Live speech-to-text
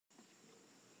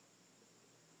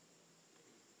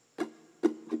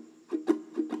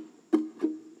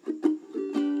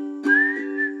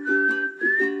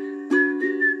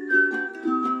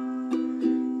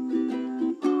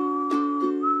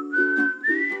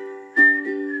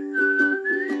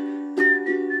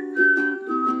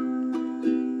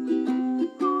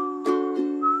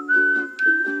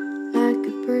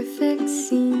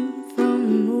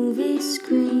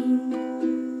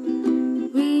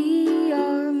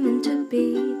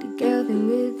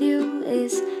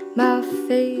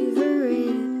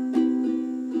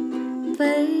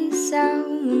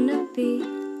wanna be.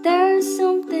 There's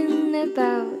something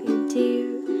about you, dear,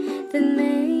 that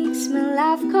makes my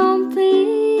life complete.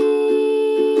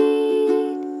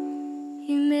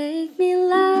 You make me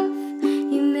laugh,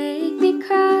 you make me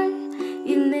cry,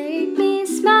 you make me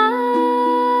smile,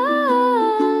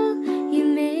 you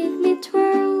make me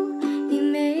twirl, you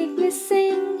make me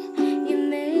sing, you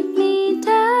make me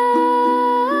dance.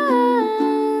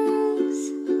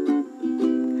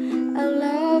 I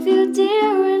love you,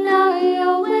 dear, and I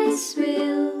always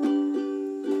will,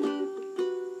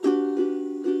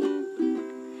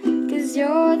 'cause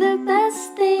you're the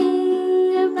best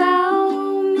thing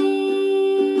about me.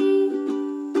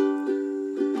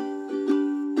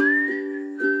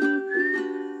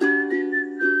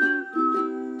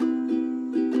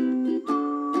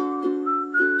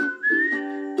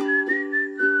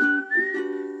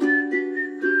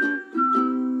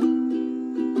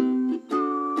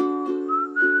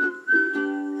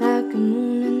 Like a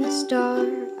moon and a star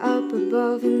up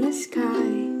above in the sky,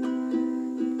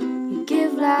 you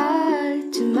give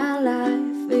light to my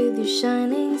life with your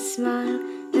shining smile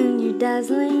and your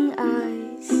dazzling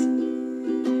eyes.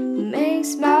 It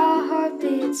makes my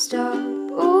heartbeat stop.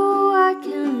 Oh, I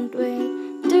can't wait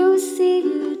to see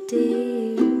you,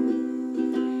 dear,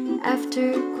 after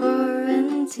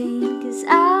quarantine, 'cause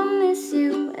I miss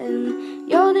you and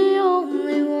you're the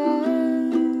only one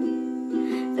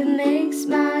that makes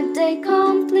my day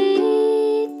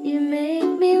complete. You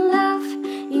make me laugh,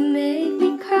 you make me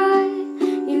cry,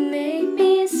 you make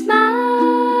me smile,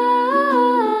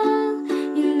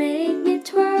 you make me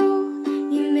twirl,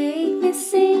 you make me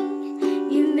sing,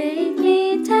 you make me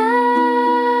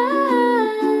dance.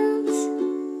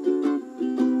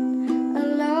 I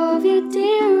love you,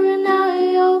 dear, and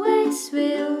I always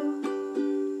will,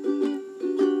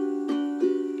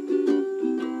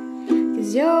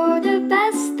 'cause you're the